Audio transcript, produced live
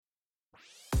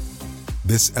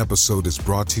This episode is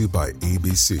brought to you by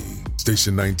ABC.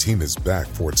 Station 19 is back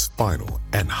for its final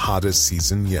and hottest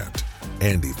season yet.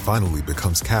 Andy finally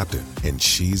becomes captain, and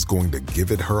she's going to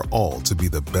give it her all to be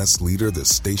the best leader the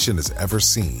station has ever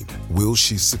seen. Will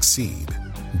she succeed?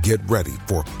 Get ready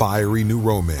for fiery new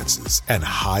romances and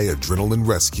high adrenaline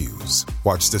rescues.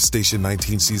 Watch the Station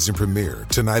 19 season premiere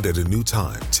tonight at a new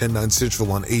time, 10/9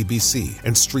 Central on ABC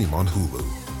and stream on Hulu.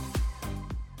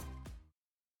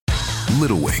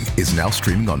 Little Wing is now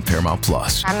streaming on Paramount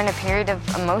Plus. I'm in a period of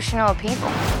emotional upheaval.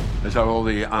 Is that all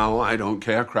the I don't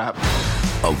care crap?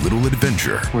 A little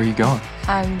adventure. Where are you going?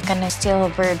 I'm gonna steal a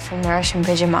bird from the Russian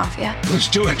pigeon mafia. Let's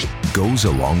do it. Goes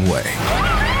a long way.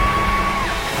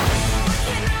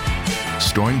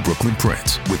 Starring Brooklyn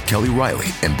Prince with Kelly Riley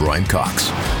and Brian Cox.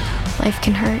 Life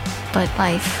can hurt, but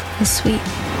life is sweet.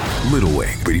 Little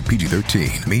Wing, rated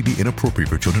PG-13, may be inappropriate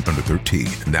for children under 13.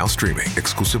 Now streaming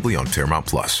exclusively on Paramount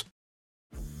Plus.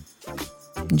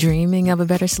 Dreaming of a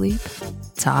better sleep?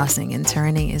 Tossing and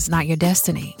turning is not your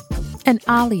destiny. And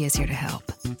Ollie is here to help.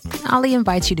 Ollie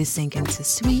invites you to sink into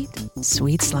sweet,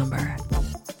 sweet slumber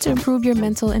to improve your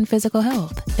mental and physical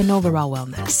health and overall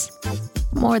wellness.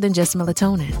 More than just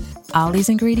melatonin, Ollie's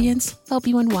ingredients help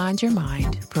you unwind your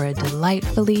mind for a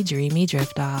delightfully dreamy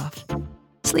drift off.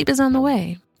 Sleep is on the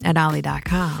way at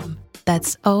Ollie.com.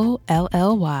 That's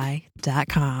OLLY.com.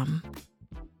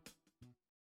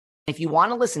 If you want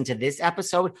to listen to this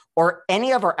episode or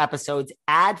any of our episodes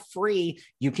ad-free,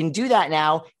 you can do that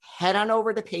now. Head on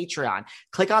over to Patreon.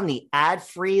 Click on the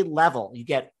ad-free level. You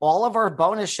get all of our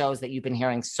bonus shows that you've been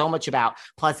hearing so much about.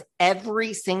 Plus,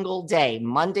 every single day,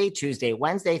 Monday, Tuesday,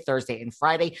 Wednesday, Thursday, and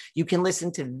Friday, you can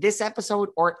listen to this episode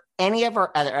or any of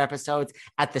our other episodes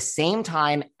at the same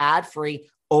time, ad-free,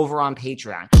 over on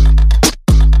Patreon.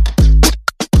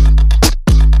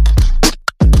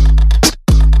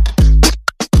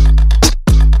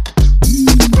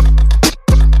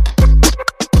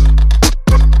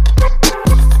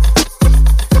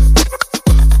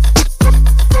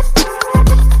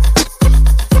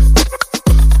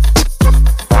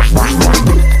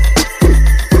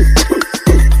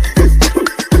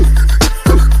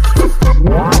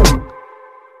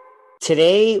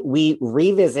 Today, we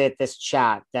revisit this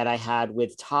chat that I had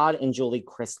with Todd and Julie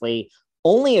Chrisley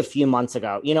only a few months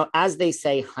ago. You know, as they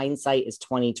say, hindsight is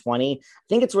 2020. I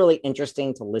think it's really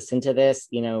interesting to listen to this,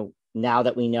 you know, now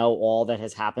that we know all that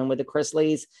has happened with the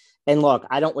Chrisleys. And look,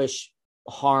 I don't wish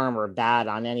harm or bad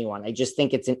on anyone. I just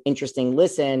think it's an interesting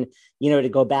listen, you know, to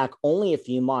go back only a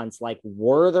few months. Like,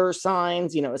 were there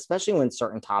signs, you know, especially when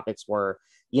certain topics were,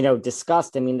 you know,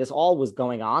 discussed. I mean, this all was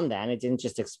going on then. It didn't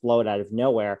just explode out of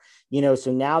nowhere, you know,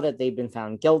 so now that they've been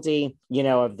found guilty, you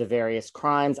know, of the various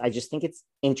crimes, I just think it's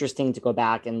interesting to go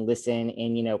back and listen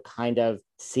and, you know, kind of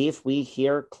see if we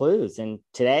hear clues. And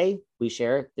today we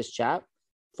share this chat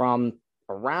from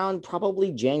around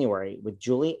probably January with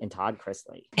Julie and Todd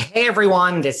Chrisley. Hey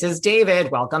everyone, this is David.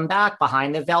 Welcome back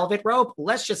behind the velvet rope.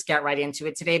 Let's just get right into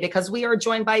it today because we are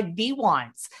joined by the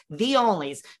ones, the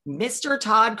onlys, Mr.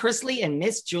 Todd Chrisley and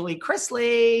Miss Julie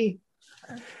Chrisley.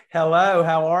 Hello,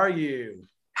 how are you?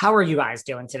 How are you guys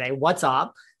doing today? What's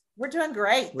up? We're doing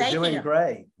great. We're doing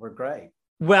great. We're great.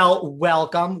 Well,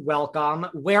 welcome.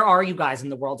 Where are you guys in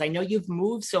the world? I know you've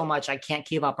moved so much, I can't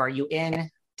keep up. Are you in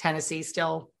Tennessee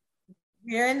still?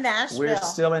 We're in Nashville. We're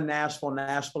still in Nashville.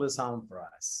 Nashville is home for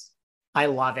us. I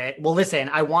love it. Well, listen,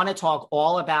 I want to talk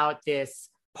all about this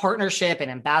partnership and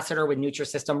ambassador with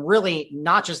Nutrisystem, really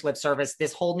not just lip service,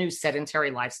 this whole new sedentary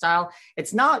lifestyle.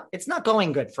 It's not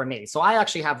going good for me. So I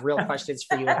actually have real questions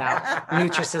for you about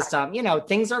Nutrisystem. You know,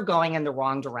 things are going in the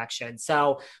wrong direction.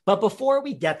 So, but before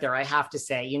we get there, I have to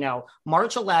say, you know,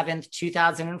 March 11th,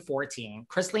 2014,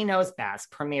 Chrisley Knows Best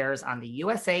premieres on the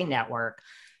USA Network.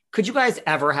 Could you guys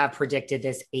ever have predicted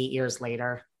this 8 years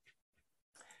later?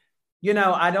 You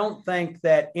know, I don't think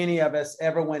that any of us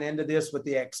ever went into this with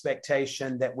the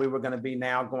expectation that we were going to be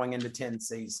now going into 10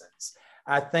 seasons.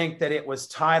 I think that it was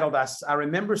titled, I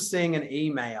remember seeing an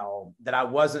email that I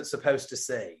wasn't supposed to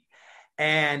see.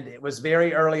 And it was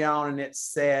very early on, and it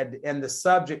said in the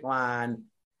subject line,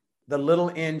 "The little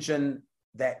engine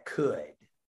that could."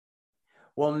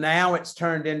 Well, now it's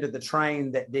turned into the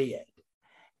train that did.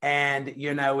 And,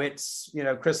 you know, it's, you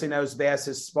know, Chrisley Knows Best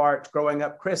has sparked Growing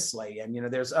Up Chrisley. And, you know,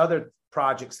 there's other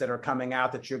projects that are coming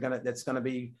out that that's going to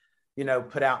be, you know,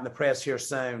 put out in the press here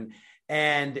soon.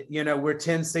 And, you know, we're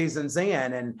 10 seasons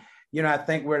in and, you know, I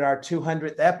think we're at our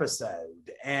 200th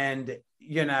episode and,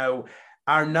 you know,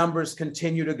 our numbers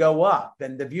continue to go up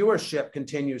and the viewership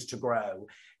continues to grow.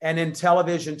 And in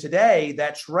television today,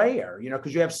 that's rare, you know,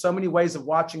 because you have so many ways of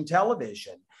watching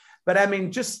television. But I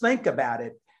mean, just think about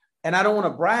it. and I don't want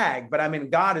to brag, but I mean,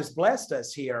 God has blessed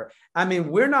us here. I mean,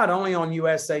 we're not only on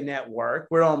USA Network,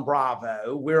 we're on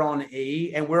Bravo, we're on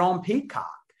E, and we're on Peacock.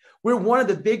 We're one of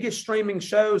the biggest streaming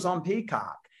shows on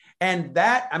Peacock. And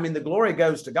that, I mean, the glory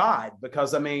goes to God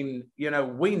because, I mean,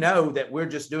 we know that we're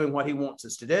just doing what he wants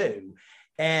us to do.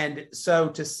 And so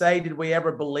to say, did we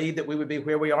ever believe that we would be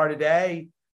where we are today?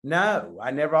 No,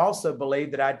 I never also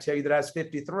believed that I'd tell you that I was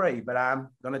 53, but I'm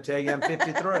going to tell you I'm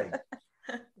 53.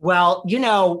 Well,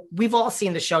 we've all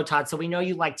seen the show, Todd, so we know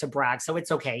you like to brag, so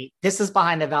it's okay. This is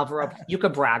Behind the Velvet Rope. You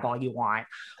could brag all you want.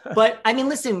 But I mean,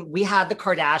 listen, we had the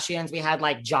Kardashians. We had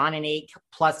like John and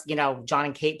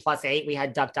Kate plus 8. We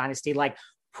had Duck Dynasty. Like,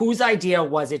 whose idea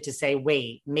was it to say,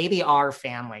 wait, maybe our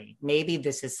family, maybe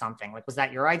this is something? Like, was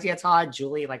that your idea, Todd,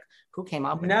 Julie? Like, who came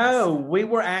up with this? No, we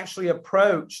were actually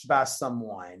approached by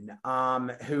someone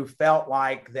who felt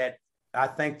like that. I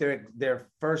think their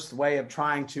first way of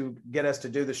trying to get us to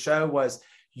do the show was,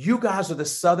 you guys are the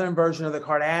Southern version of the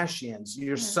Kardashians.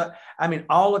 You're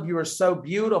all of you are so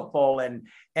beautiful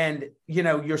and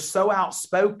you're so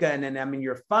outspoken, and I mean,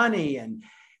 you're funny. And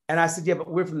I said, yeah,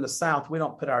 but we're from the South. We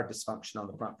don't put our dysfunction on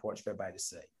the front porch for everybody to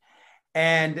see.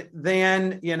 And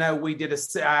then,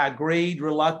 I agreed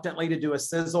reluctantly to do a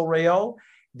sizzle reel.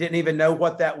 Didn't even know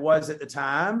what that was at the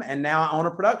time. And now I own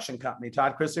a production company,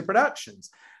 Todd Chrisley Productions.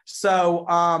 So,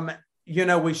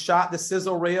 we shot the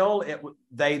sizzle reel.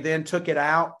 They then took it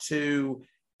out to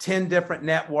 10 different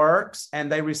networks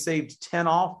and they received 10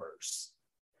 offers.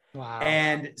 Wow.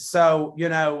 And so,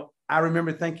 I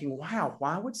remember thinking, wow,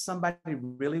 why would somebody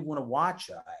really want to watch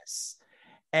us?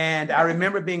 And I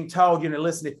remember being told,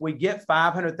 listen, if we get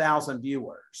 500,000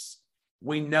 viewers,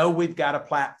 we know we've got a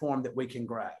platform that we can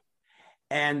grow.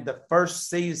 And the first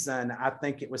season, I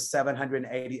think it was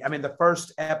 780. I mean, the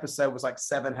first episode was like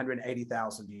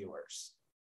 780,000 viewers.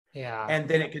 Yeah. And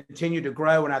then it continued to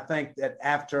grow. And I think that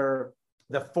after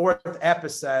the fourth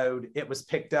episode, it was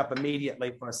picked up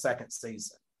immediately for a second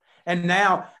season. And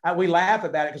now we laugh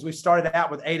about it because we started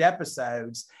out with 8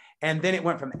 episodes and then it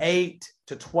went from 8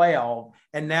 to 12.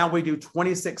 And now we do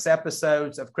 26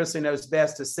 episodes of Chrisley Knows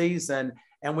Best a season.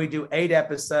 And we do 8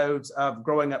 episodes of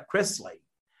Growing Up Chrisley.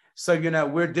 So,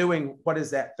 we're doing,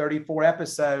 34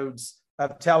 episodes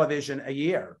of television a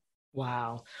year.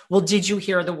 Wow. Well, did you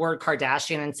hear the word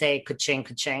Kardashian and say ka-ching,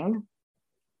 ka-ching?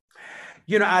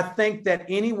 I think that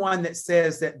anyone that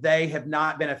says that they have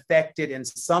not been affected in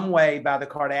some way by the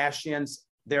Kardashians,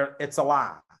 it's a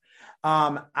lie.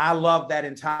 I love that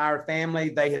entire family.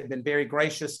 They have been very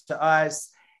gracious to us.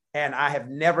 And I have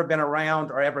never been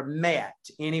around or ever met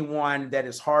anyone that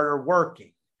is harder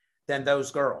working than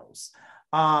those girls.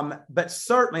 But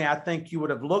certainly, I think you would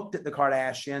have looked at the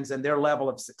Kardashians and their level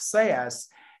of success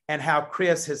and how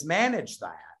Kris has managed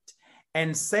that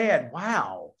and said,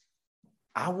 wow,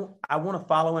 I want to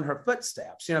follow in her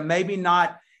footsteps. Maybe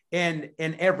not in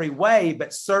every way,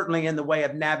 but certainly in the way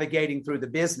of navigating through the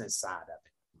business side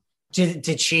of it.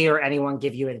 Did she or anyone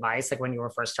give you advice, like when you were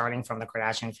first starting from the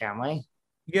Kardashian family?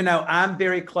 I'm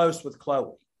very close with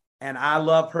Khloe and I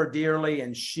love her dearly.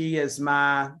 And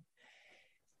Khloe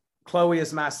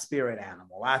is my spirit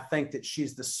animal. I think that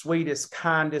she's the sweetest,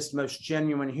 kindest, most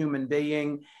genuine human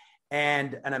being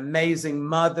and an amazing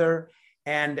mother.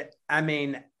 And I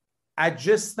mean, I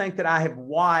just think that I have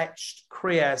watched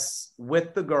Kris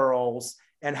with the girls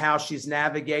and how she's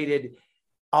navigated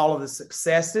all of the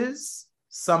successes,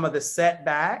 some of the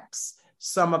setbacks,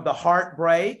 some of the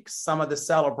heartbreaks, some of the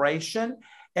celebration.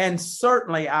 And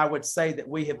certainly I would say that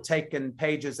we have taken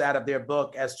pages out of their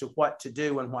book as to what to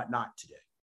do and what not to do.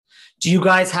 Do you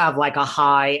guys have like a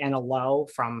high and a low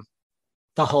from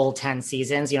the whole 10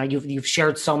 seasons? You've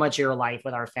shared so much of your life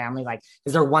with our family. Like,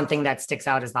 is there one thing that sticks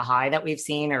out as the high that we've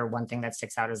seen or one thing that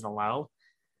sticks out as the low?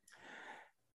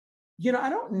 I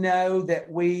don't know that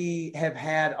we have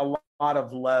had a lot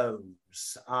of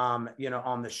lows, on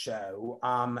the show.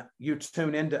 You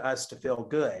tune into us to feel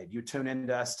good. You tune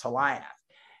into us to laugh.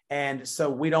 And so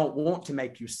we don't want to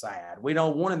make you sad. We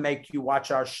don't want to make you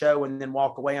watch our show and then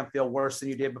walk away and feel worse than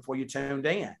you did before you tuned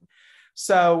in.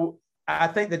 So I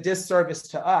think the disservice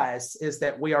to us is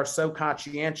that we are so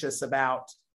conscientious about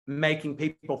making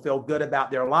people feel good about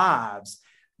their lives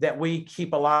that we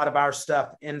keep a lot of our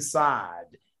stuff inside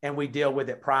and we deal with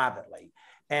it privately.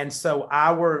 And so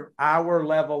our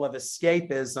level of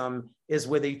escapism is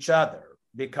with each other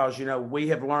because, we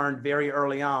have learned very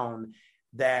early on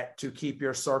that to keep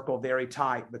your circle very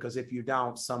tight, because if you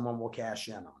don't, someone will cash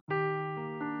in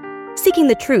on. Seeking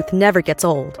the truth never gets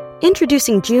old.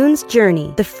 Introducing June's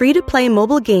Journey, the free-to-play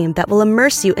mobile game that will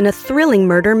immerse you in a thrilling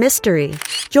murder mystery.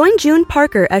 Join June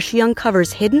Parker as she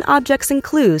uncovers hidden objects and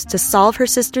clues to solve her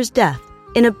sister's death,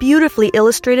 in a beautifully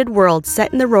illustrated world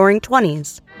set in the Roaring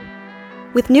 '20s.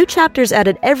 With new chapters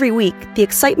added every week, the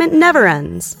excitement never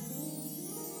ends.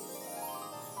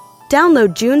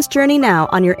 Download June's Journey now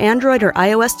on your Android or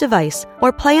iOS device,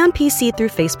 or play on PC through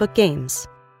Facebook Games.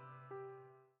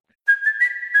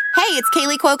 Hey, it's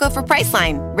Kaylee Cuoco for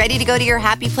Priceline. Ready to go to your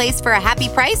happy place for a happy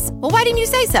price? Well, why didn't you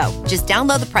say so? Just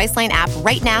download the Priceline app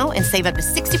right now and save up to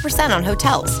 60% on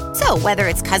hotels. So whether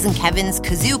it's Cousin Kevin's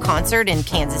Kazoo Concert in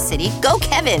Kansas City, go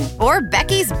Kevin, or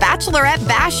Becky's Bachelorette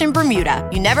Bash in Bermuda,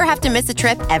 you never have to miss a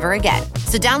trip ever again.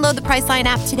 So download the Priceline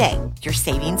app today. Your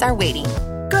savings are waiting.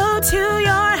 Go to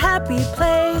your happy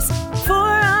place for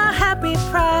a happy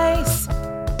price.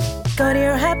 Go to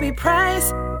your happy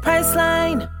price,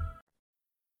 Priceline.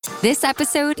 This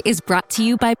episode is brought to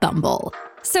you by Bumble.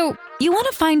 So, you want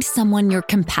to find someone you're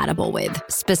compatible with,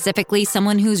 specifically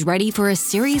someone who's ready for a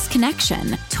serious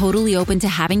connection, totally open to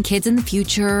having kids in the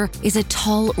future, is a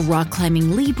tall,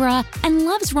 rock-climbing Libra, and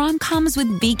loves rom-coms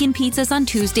with vegan pizzas on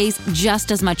Tuesdays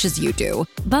just as much as you do.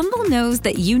 Bumble knows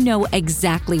that you know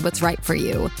exactly what's right for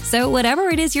you. So whatever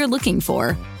it is you're looking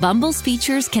for, Bumble's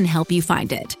features can help you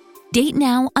find it. Date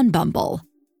now on Bumble.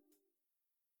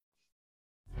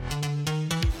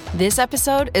 This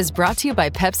episode is brought to you by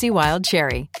Pepsi Wild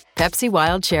Cherry. Pepsi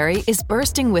Wild Cherry is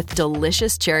bursting with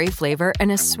delicious cherry flavor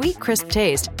and a sweet, crisp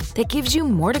taste that gives you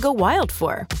more to go wild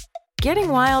for. Getting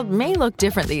wild may look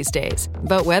different these days,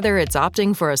 but whether it's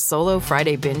opting for a solo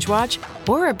Friday binge watch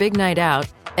or a big night out,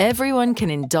 everyone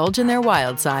can indulge in their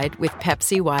wild side with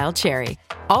Pepsi Wild Cherry.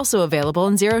 Also available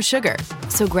in Zero Sugar.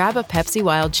 So grab a Pepsi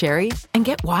Wild Cherry and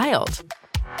get wild.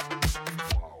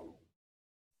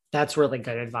 That's really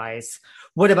good advice.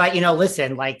 What about,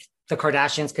 listen, like the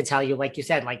Kardashians could tell you, like you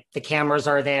said, like the cameras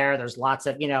are there. There's lots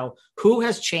of, who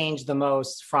has changed the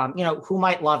most from, who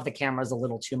might love the cameras a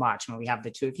little too much? I mean, we have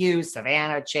the two of you,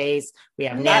 Savannah, Chase, we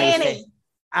have Nanny.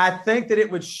 I think that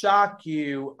it would shock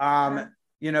you,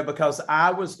 because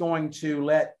I was going to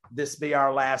let this be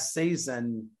our last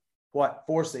season,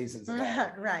 4 seasons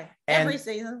ago. Right. And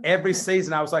Every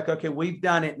season, I was like, okay, we've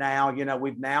done it now.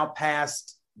 We've now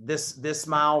passed this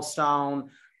milestone.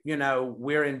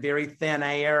 We're in very thin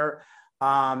air.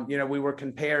 We were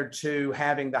compared to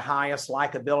having the highest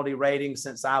likability rating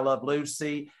since I Love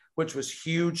Lucy, which was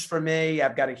huge for me.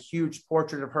 I've got a huge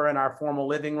portrait of her in our formal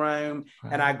living room,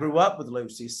 and I grew up with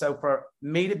Lucy. So for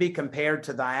me to be compared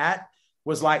to that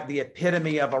was like the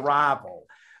epitome of a rival.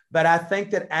 But I think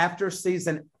that after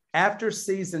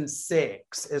season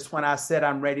 6 is when I said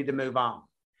I'm ready to move on.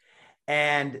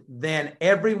 And then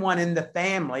everyone in the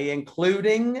family,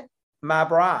 including my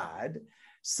bride,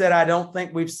 said, I don't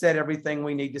think we've said everything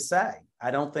we need to say.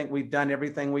 I don't think we've done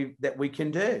everything that we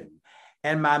can do.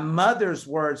 And my mother's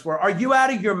words were, are you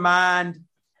out of your mind?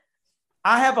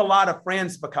 I have a lot of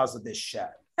friends because of this show.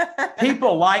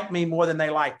 People like me more than they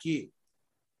like you.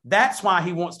 That's why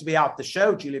he wants to be off the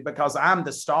show, Julie, because I'm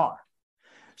the star.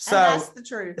 So and that's the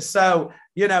truth. So,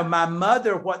 my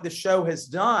mother, what the show has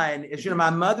done is, my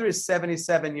mother is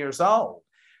 77 years old.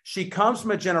 She comes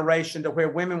from a generation to where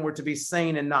women were to be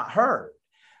seen and not heard.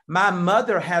 My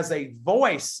mother has a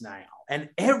voice now, and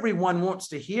everyone wants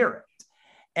to hear it.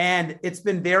 And it's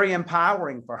been very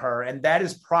empowering for her. And that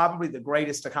is probably the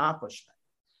greatest accomplishment.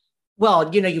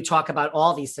 Well, you talk about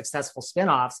all these successful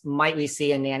spinoffs. Might we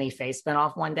see a Nanny Faye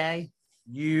spinoff one day?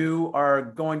 You are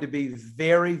going to be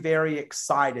very, very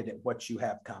excited at what you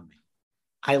have coming.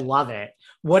 I love it.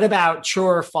 What about true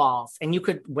or false? And you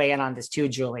could weigh in on this too,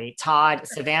 Julie. Todd,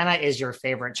 Savannah is your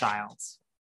favorite child.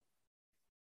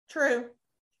 True.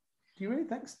 Do you really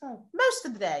think so?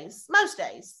 Most days.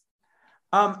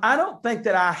 I don't think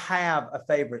that I have a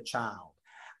favorite child.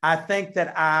 I think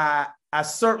that I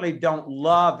certainly don't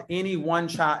love any one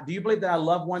child. Do you believe that I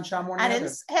love one child more than the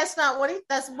other? That's not what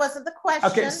that wasn't the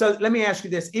question. Okay, so let me ask you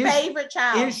this. Favorite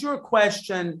child. Is your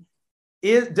question,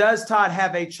 does Todd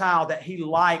have a child that he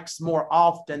likes more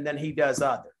often than he does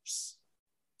others?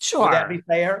 Sure. Would that be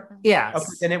fair? Yes. Okay,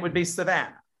 then it would be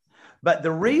Savannah. But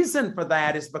the reason for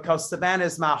that is because Savannah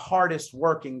is my hardest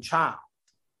working child.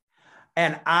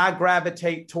 And I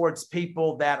gravitate towards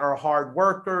people that are hard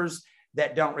workers,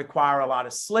 that don't require a lot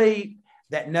of sleep,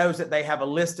 that knows that they have a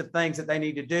list of things that they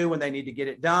need to do when they need to get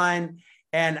it done.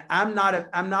 And I'm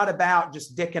not about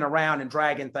just dicking around and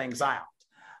dragging things out.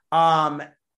 I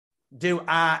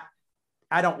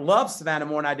don't love Savannah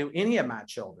more than I do any of my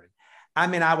children. I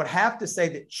mean, I would have to say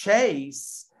that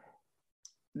Chase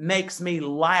makes me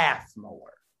laugh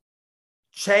more.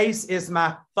 Chase is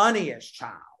my funniest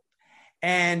child.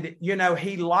 And,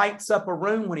 he lights up a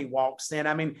room when he walks in.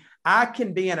 I mean, I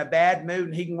can be in a bad mood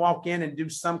and he can walk in and do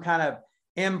some kind of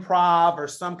improv or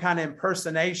some kind of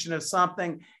impersonation of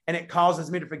something. and it causes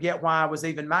me to forget why I was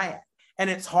even mad. And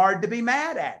it's hard to be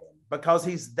mad at him because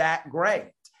he's that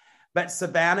great. But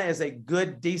Savannah is a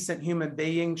good, decent human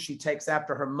being. She takes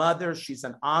after her mother. She's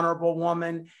an honorable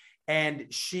woman, and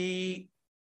she's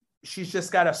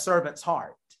just got a servant's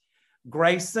heart.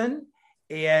 Grayson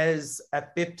is a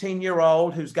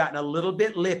 15-year-old who's gotten a little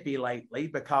bit lippy lately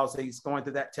because he's going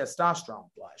through that testosterone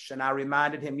flush. And I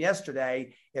reminded him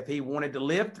yesterday, if he wanted to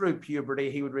live through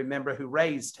puberty, he would remember who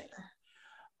raised him.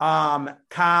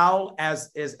 Kyle has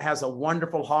a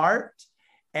wonderful heart,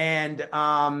 and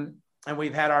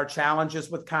we've had our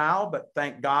challenges with Kyle, but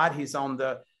thank God he's on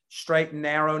the straight and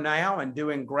narrow now and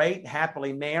doing great,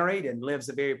 happily married, and lives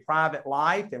a very private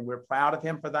life, and we're proud of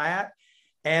him for that.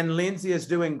 And Lindsay is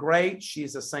doing great.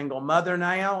 She's a single mother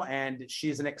now, and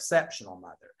she's an exceptional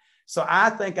mother. So I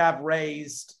think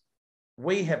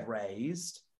we have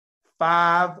raised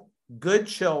 5 good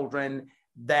children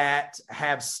that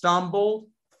have stumbled,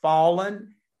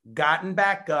 fallen, gotten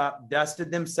back up,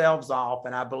 dusted themselves off.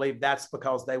 And I believe that's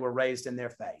because they were raised in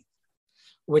their faith.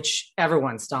 Which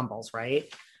everyone stumbles,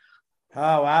 right?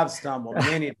 Oh, I've stumbled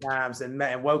many times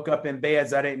and woke up in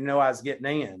beds I didn't know I was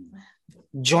getting in.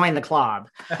 Join the club.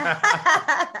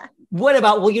 What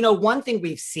about, one thing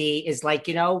we see is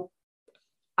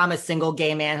I'm a single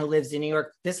gay man who lives in New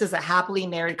York. This is a happily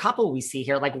married couple we see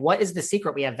here. What is the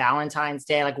secret? We have Valentine's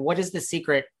Day. What is the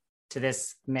secret to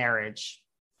this marriage?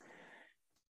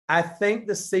 I think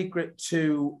the secret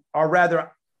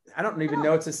I don't even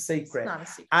know it's a secret. It's not a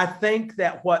secret. I think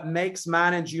that what makes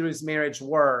mine and Julie's marriage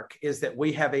work is that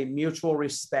we have a mutual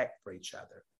respect for each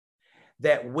other,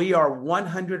 that we are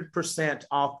 100%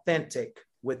 authentic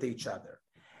with each other,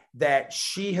 that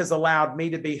she has allowed me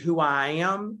to be who I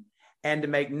am and to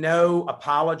make no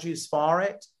apologies for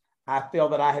it. I feel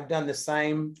that I have done the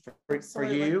same for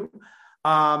you.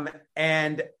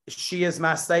 And she is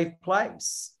my safe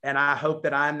place. And I hope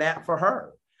that I'm that for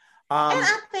her. And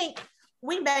I think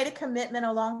we made a commitment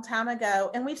a long time ago,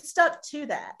 and we've stuck to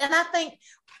that. And I think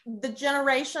the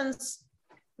generations,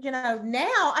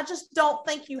 now I just don't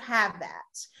think you have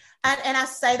that. And I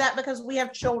say that because we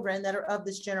have children that are of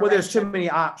this generation. Well, there's too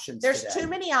many options. There's too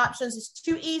many options. It's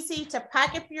too easy to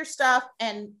pack up your stuff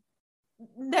and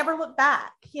never look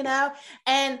back,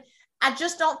 and I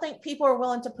just don't think people are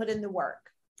willing to put in the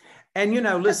work. And,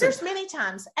 listen, there's many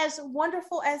times, as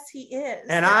wonderful as he is,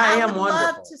 and I am would wonderful.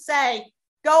 love to say,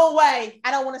 go away. I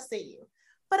don't want to see you,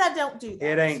 but I don't do that.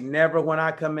 It ain't never when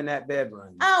I come in that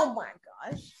bedroom. Oh my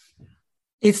gosh.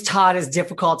 Is Todd as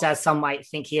difficult as some might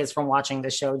think he is from watching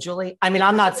the show, Julie? I mean,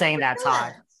 I'm not saying that,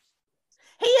 Todd.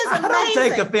 He is amazing. I don't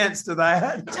take offense to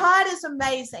that. Todd is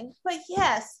amazing. But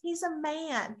yes, he's a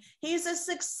man. He's a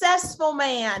successful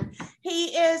man.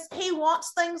 He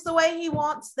wants things the way he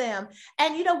wants them.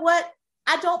 And you know what?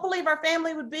 I don't believe our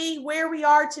family would be where we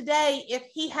are today if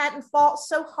he hadn't fought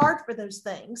so hard for those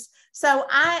things. So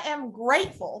I am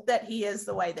grateful that he is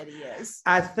the way that he is.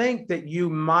 I think that you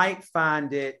might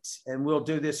find it, and we'll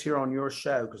do this here on your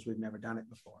show because we've never done it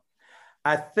before.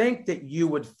 I think that you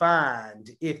would find,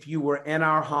 if you were in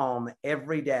our home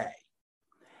every day,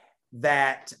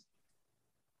 that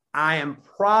I am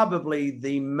probably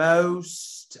the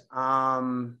most,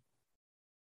 I'm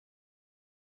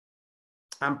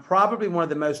probably one of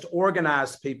the most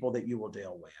organized people that you will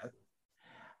deal with.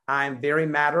 I'm very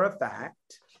matter of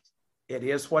fact. It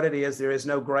is what it is. There is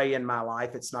no gray in my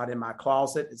life. It's not in my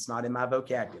closet. It's not in my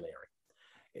vocabulary.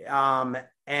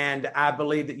 And I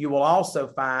believe that you will also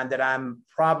find that I'm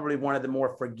probably one of the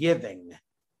more forgiving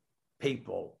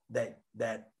people that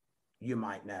you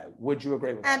might know. Would you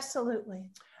agree with that? Absolutely.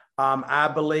 I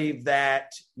believe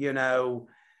that,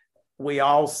 we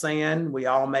all sin, we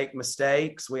all make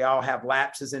mistakes, we all have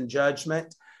lapses in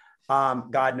judgment.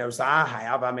 God knows I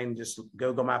have. I mean, just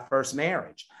Google my first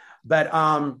marriage. But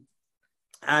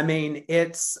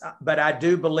but I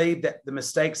do believe that the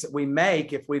mistakes that we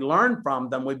make, if we learn from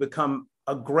them, we become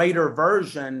a greater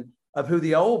version of who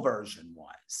the old version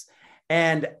was.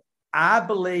 And I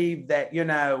believe that,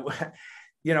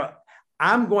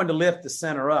 I'm going to lift the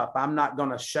sinner up. I'm not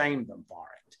going to shame them for it.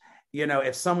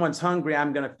 If someone's hungry,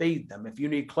 I'm going to feed them. If you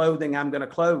need clothing, I'm going to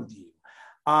clothe you.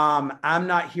 I'm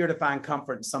not here to find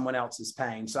comfort in someone else's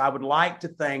pain. So I would like to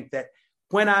think that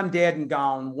when I'm dead and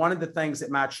gone, one of the things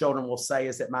that my children will say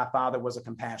is that my father was a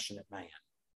compassionate man.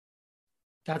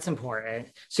 That's important.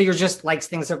 So you're just likes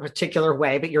things a particular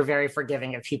way, but you're very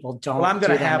forgiving if people don't do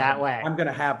them that way. I'm going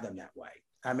to have them that way.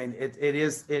 I mean,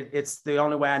 it's the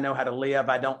only way I know how to live.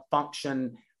 I don't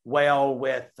function well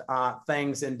with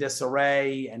things in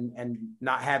disarray and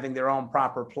not having their own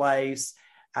proper place.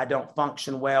 I don't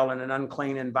function well in an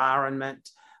unclean environment.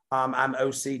 I'm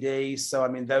OCD. So, I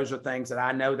mean, those are things that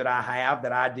I know that I have,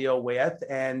 that I deal with.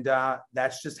 And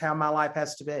that's just how my life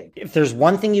has to be. If there's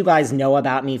one thing you guys know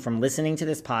about me from listening to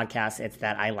this podcast, it's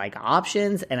that I like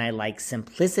options and I like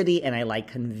simplicity and I like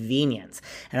convenience.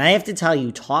 And I have to tell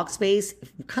you, Talkspace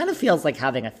kind of feels like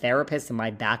having a therapist in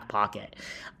my back pocket.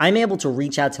 I'm able to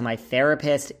reach out to my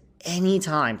therapist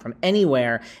anytime from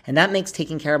anywhere, and that makes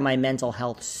taking care of my mental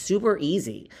health super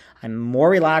easy. I'm more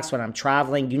relaxed when I'm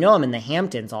traveling. You know, I'm in the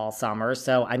Hamptons all summer,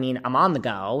 so I mean, I'm on the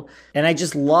go. And I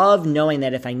just love knowing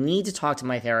that if I need to talk to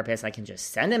my therapist, I can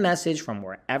just send a message from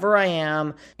wherever I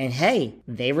am, and hey,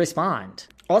 they respond.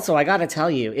 Also, I gotta tell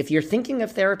you, if you're thinking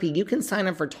of therapy, you can sign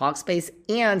up for Talkspace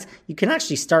and you can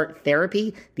actually start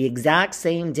therapy the exact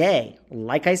same day.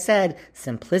 Like I said,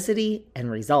 simplicity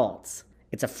and results.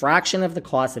 It's a fraction of the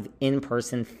cost of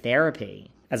in-person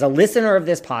therapy. As a listener of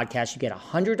this podcast, you get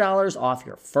 $100 off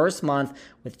your first month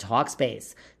with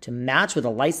Talkspace. To match with a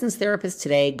licensed therapist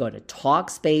today, go to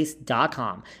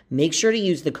Talkspace.com. Make sure to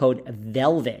use the code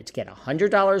VELVET to get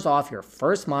 $100 off your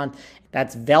first month.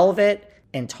 That's VELVET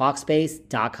and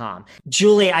Talkspace.com.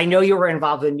 Julie, I know you were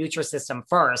involved with Nutrisystem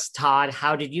first. Todd,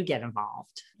 how did you get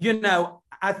involved? You know,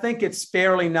 I think it's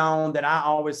fairly known that I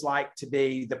always like to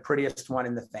be the prettiest one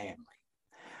in the family.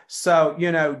 So,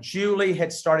 you know, Julie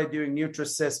had started doing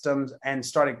Nutrisystems and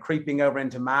started creeping over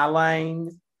into my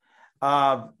lane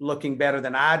of looking better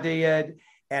than I did.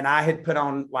 And I had put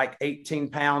on like 18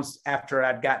 pounds after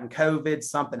I'd gotten COVID.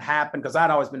 Something happened because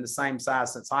I'd always been the same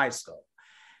size since high school.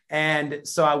 And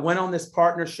so I went on this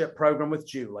partnership program with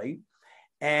Julie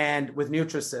and with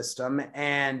Nutrisystem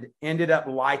and ended up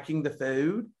liking the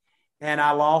food. And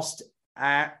I lost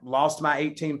my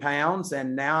 18 pounds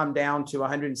and now I'm down to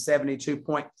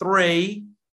 172.3.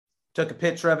 Took a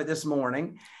picture of it this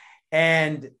morning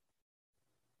and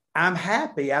I'm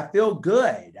happy. I feel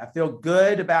good. I feel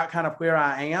good about kind of where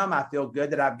I am. I feel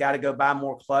good that I've got to go buy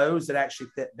more clothes that actually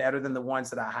fit better than the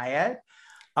ones that I had.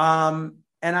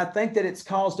 And I think that it's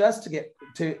caused us to get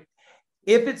to,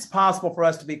 if it's possible for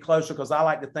us to be closer, because I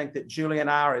like to think that Julie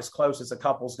and I are as close as a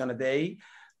couple's going to be.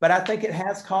 But I think it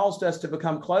has caused us to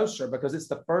become closer because it's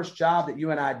the first job that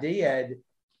you and I did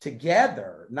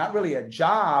together, not really a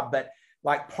job, but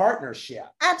like partnership.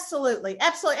 Absolutely.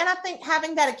 Absolutely. And I think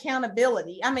having that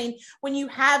accountability, I mean, when you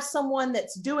have someone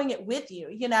that's doing it with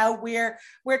you, you know, we're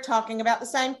talking about the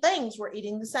same things, we're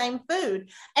eating the same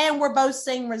food and we're both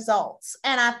seeing results.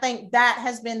 And I think that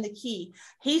has been the key.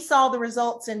 He saw the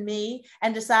results in me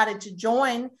and decided to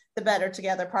join the Better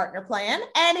Together Partner Plan.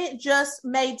 And it just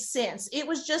made sense. It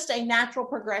was just a natural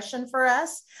progression for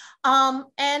us. And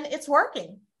it's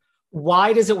working.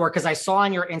 Why does it work? Because I saw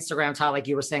on your Instagram, Todd, like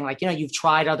you were saying, like, you know, you've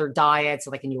tried other diets,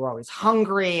 like, and you were always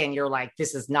hungry and you're like,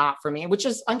 this is not for me, which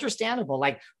is understandable.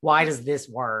 Like, why does this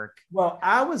work? Well,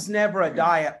 I was never a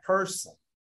diet person.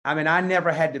 I mean, I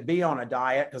never had to be on a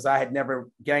diet because I had never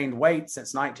gained weight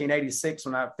since 1986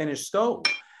 when I finished school.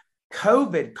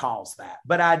 COVID caused that.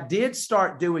 But I did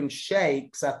start doing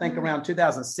shakes, I think around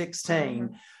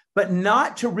 2016, but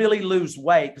not to really lose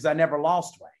weight because I never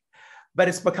lost weight. But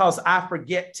it's because I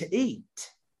forget to eat.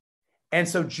 And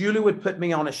so Julie would put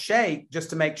me on a shake just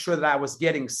to make sure that I was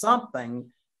getting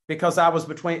something because I was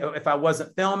if I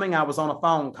wasn't filming, I was on a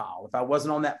phone call. If I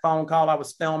wasn't on that phone call, I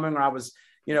was filming or I was,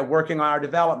 you know, working on our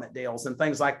development deals and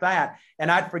things like that. And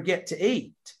I'd forget to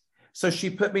eat. So she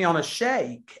put me on a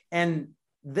shake. And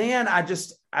then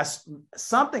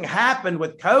something happened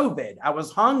with COVID. I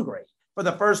was hungry for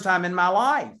the first time in my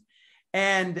life.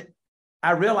 And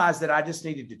I realized that I just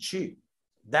needed to chew.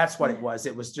 That's what it was.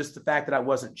 It was just the fact that I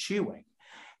wasn't chewing.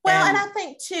 Well, and I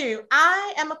think too,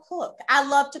 I am a cook. I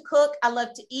love to cook. I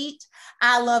love to eat.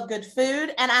 I love good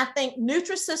food. And I think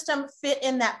Nutrisystem fit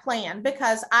in that plan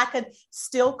because I could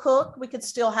still cook. We could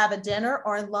still have a dinner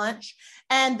or a lunch.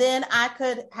 And then I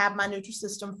could have my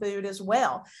Nutrisystem food as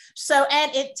well. So,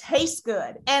 and it tastes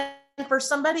good. And for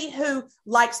somebody who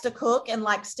likes to cook and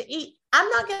likes to eat, I'm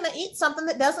not going to eat something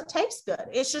that doesn't taste good.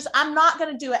 It's just, I'm not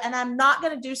going to do it. And I'm not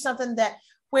going to do something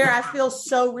where I feel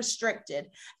so restricted.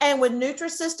 And with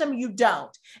Nutrisystem, you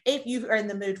don't. If you are in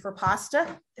the mood for pasta,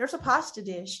 there's a pasta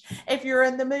dish. If you're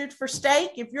in the mood for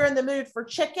steak, if you're in the mood for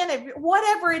chicken,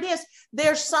 whatever it is,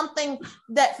 there's something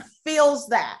that fills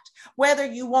that, whether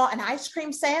you want an ice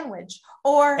cream sandwich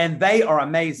or. And they are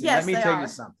amazing. Yes, Let me tell you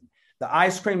something. The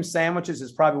ice cream sandwiches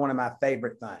is probably one of my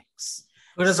favorite things.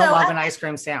 Who doesn't love an ice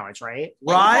cream sandwich, right?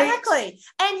 Right. Exactly.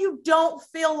 And you don't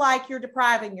feel like you're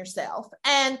depriving yourself.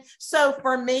 And so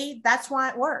for me, that's why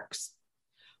it works.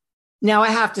 Now I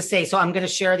have to say, so I'm going to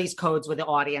share these codes with the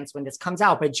audience when this comes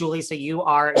out. But Julie, so you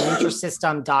are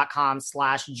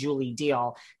Nutrisystem.com/Julie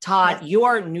Deal. Todd, yes. You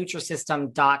are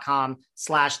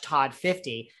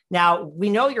Nutrisystem.com/Todd50. Now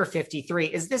we know you're 53.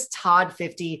 Is this Todd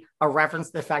 50 a reference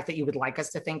to the fact that you would like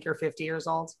us to think you're 50 years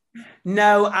old?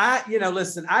 No,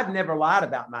 listen, I've never lied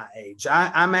about my age.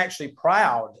 I'm actually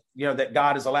proud, that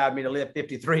God has allowed me to live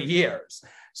 53 years.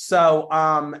 So,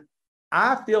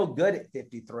 I feel good at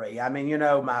 53. I mean,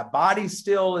 my body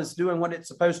still is doing what it's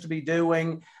supposed to be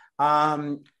doing.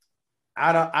 I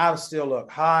still look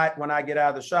hot when I get out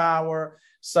of the shower.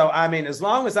 So, I mean, as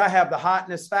long as I have the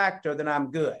hotness factor, then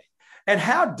I'm good. And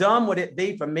how dumb would it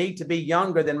be for me to be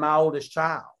younger than my oldest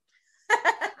child?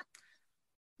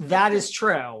 That is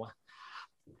true.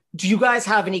 Do you guys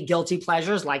have any guilty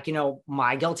pleasures? Like,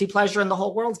 my guilty pleasure and the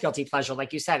whole world's guilty pleasure,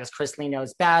 like you said, is Chrisley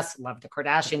Knows Best, love the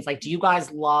Kardashians. Like, do you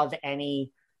guys love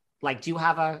any, do you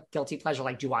have a guilty pleasure?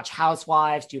 Like, do you watch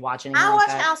Housewives? Do you watch anything I like watch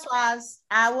that? Housewives.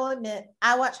 I will admit,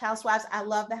 I watch Housewives. I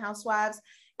love the Housewives.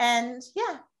 And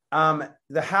yeah.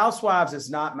 The Housewives is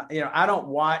not, I don't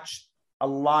watch a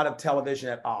lot of television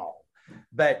at all,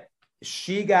 but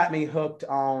she got me hooked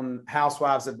on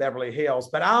Housewives of Beverly Hills,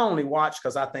 but I only watch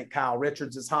because I think Kyle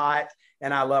Richards is hot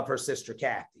and I love her sister,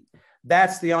 Kathy.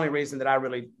 That's the only reason that I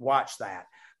really watch that.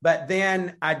 But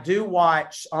then I do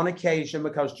watch on occasion,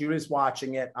 because Julie's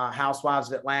watching it,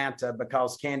 Housewives of Atlanta,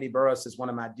 because Candy Burris is one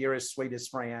of my dearest,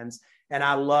 sweetest friends. And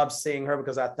I love seeing her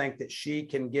because I think that she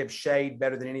can give shade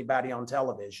better than anybody on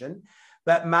television.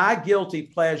 But my guilty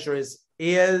pleasure is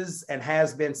and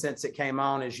has been since it came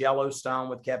on is Yellowstone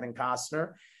with Kevin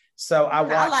Costner. So I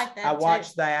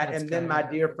watched that. That's and good. Then my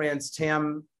dear friends,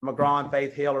 Tim McGraw and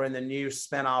Faith Hill are in the new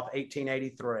spinoff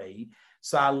 1883.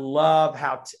 So I love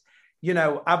how,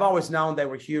 I've always known they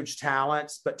were huge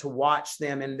talents, but to watch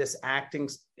them in this acting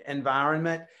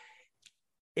environment,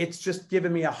 it's just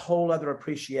given me a whole other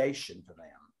appreciation for them.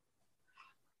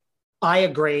 I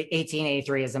agree.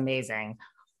 1883 is amazing.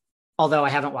 Although I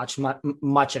haven't watched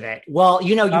much of it. Well,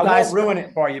 you guys won't ruin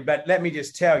it for you, but let me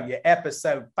just tell you,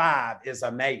 episode 5 is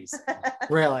amazing.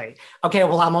 Really? Okay,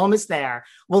 well, I'm almost there.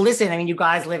 Well, listen, I mean, you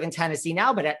guys live in Tennessee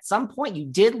now, but at some point you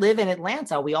did live in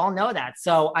Atlanta. We all know that.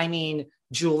 So, I mean,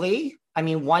 Julie,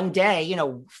 one day,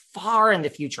 far in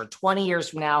the future, 20 years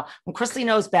from now, when Chrisley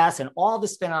Knows Best and all the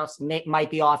spinoffs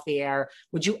might be off the air,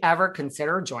 would you ever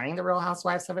consider joining the Real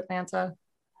Housewives of Atlanta?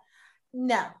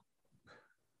 No.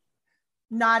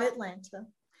 Not Atlanta.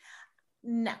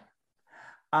 No.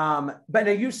 But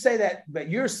now you say that, but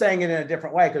you're saying it in a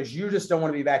different way because you just don't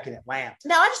want to be back in Atlanta.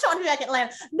 No, I just don't want to be back in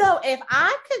Atlanta. No, if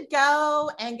I could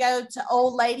go to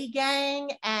Old Lady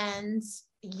Gang and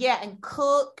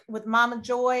cook with Mama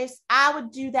Joyce, I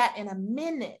would do that in a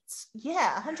minute.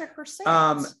 Yeah,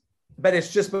 100%. But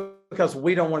it's just because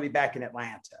we don't want to be back in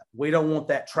Atlanta. We don't want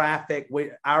that traffic.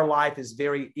 Our life is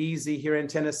very easy here in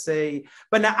Tennessee.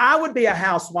 But now I would be a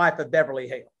housewife of Beverly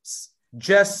Hills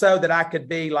just so that I could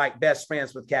be like best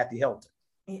friends with Kathy Hilton.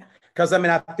 Yeah. Because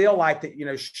I feel like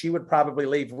that, she would probably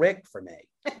leave Rick for me.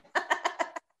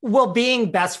 Well, being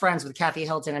best friends with Kathy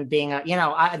Hilton and being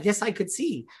this I could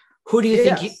see. Who do you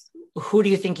think? Who do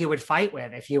you think you would fight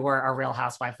with if you were a Real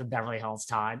Housewife of Beverly Hills,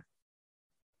 Todd?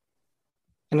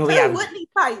 Who wouldn't he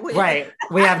fight with? Right.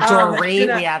 We have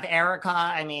Dorit, we have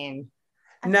Erica.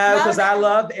 No, because I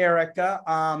love Erica.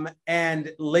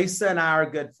 And Lisa and I are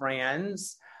good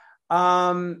friends. You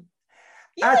and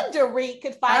Dorit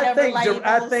could fight over labels.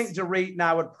 I think Dorit and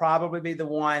I would probably be the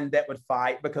one that would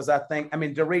fight because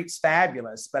Dorit's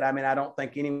fabulous, but I don't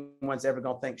think anyone's ever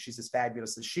going to think she's as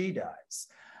fabulous as she does.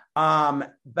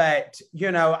 But,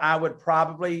 I would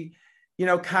probably...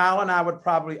 Kyle and I would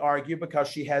probably argue because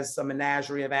she has some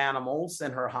menagerie of animals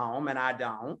in her home and I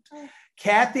don't.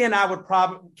 Kathy and I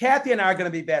are going to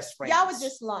be best friends. Y'all would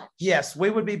just lunch. Yes, we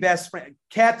would be best friends.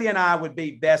 Kathy and I would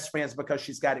be best friends because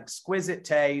she's got exquisite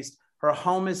taste. Her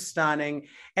home is stunning.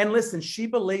 And listen, she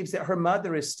believes that her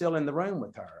mother is still in the room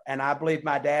with her. And I believe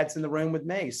my dad's in the room with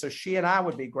me. So she and I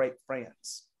would be great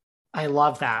friends. I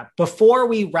love that. Before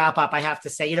we wrap up, I have to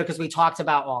say, because we talked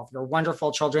about all of your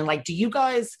wonderful children, do you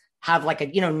guys have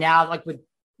now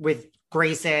with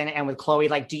Grayson and with Chloe,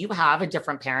 do you have a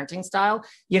different parenting style?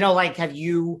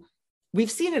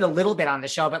 We've seen it a little bit on the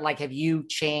show, but have you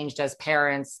changed as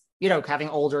parents, having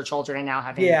older children and now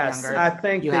having younger? I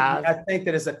think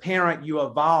that as a parent, you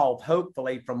evolve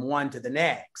hopefully from one to the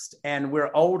next. And we're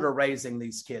older raising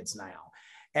these kids now.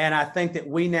 And I think that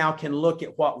we now can look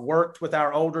at what worked with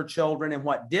our older children and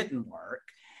what didn't work.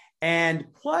 And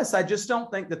plus, I just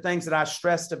don't think the things that I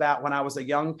stressed about when I was a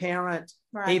young parent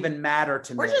even matter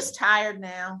to me. We're just tired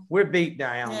now. We're beat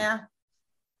down. Yeah.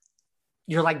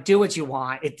 you're like, do what you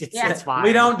want. It's fine.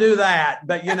 We don't do that,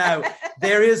 but you know,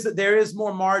 there is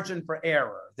more margin for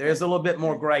error. There's a little bit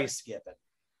more grace given.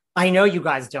 I know you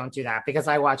guys don't do that because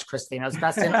I watch Chrisley Knows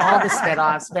Best in all the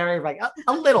spinoffs. Very like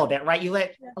a little bit, right? You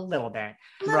lit a little bit,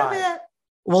 right?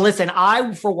 Well, listen,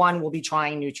 I for one will be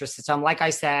trying Nutrisystem. Like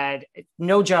I said,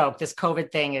 no joke. This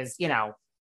COVID thing is, you know,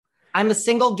 I'm a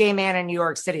single gay man in New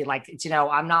York City. Like, you know,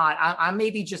 I'm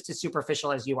maybe just as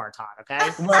superficial as you are, Todd. Okay.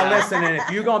 Well, listen, and if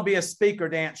you're going to be a speaker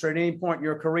dancer at any point in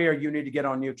your career, you need to get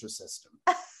on Nutrisystem.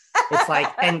 It's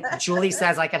like, and Julie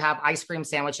says I could have ice cream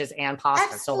sandwiches and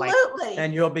pasta. Absolutely. So like,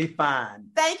 and you'll be fine.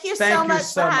 Thank you so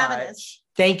much for having us.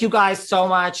 Thank you guys so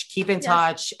much. Keep in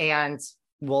touch and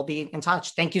we'll be in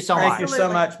touch. Thank you so much. Thank you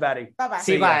so much, Betty. Bye-bye.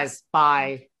 See you guys.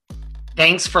 Bye.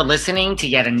 Thanks for listening to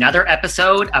yet another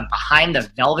episode of Behind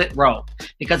the Velvet Rope.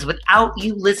 Because without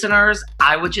you listeners,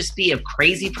 I would just be a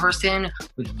crazy person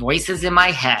with voices in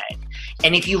my head.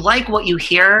 And if you like what you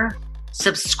hear,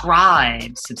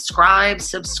 subscribe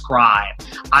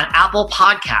on Apple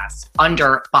Podcasts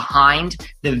under Behind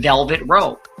the Velvet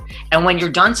Rope. And when you're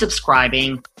done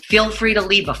subscribing, feel free to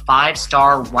leave a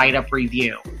 5-star write-up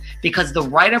review because the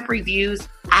write-up reviews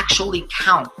actually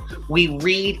count. We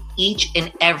read each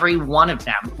and every one of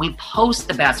them. We post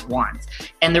the best ones,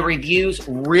 and the reviews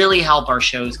really help our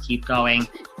shows keep going.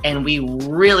 And we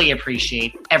really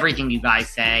appreciate everything you guys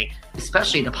say,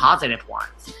 especially the positive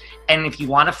ones. And if you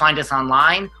want to find us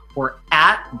online, we're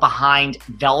at Behind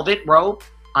Velvet Rope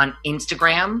on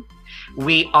Instagram.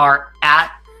 We are at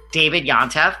David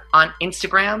Yontef on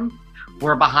Instagram.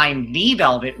 We're Behind the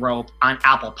Velvet Rope on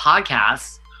Apple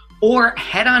Podcasts. Or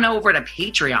head on over to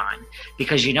Patreon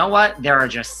because you know what? There are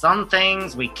just some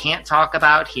things we can't talk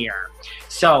about here.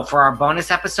 So for our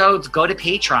bonus episodes, go to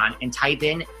Patreon and type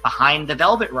in Behind the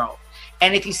Velvet Rope.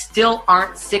 And if you still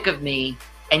aren't sick of me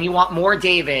and you want more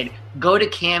David, go to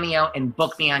Cameo and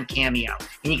book me on Cameo.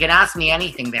 And you can ask me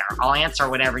anything there. I'll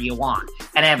answer whatever you want.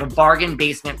 And I have a bargain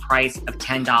basement price of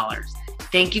 $10.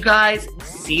 Thank you guys.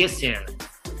 See you soon.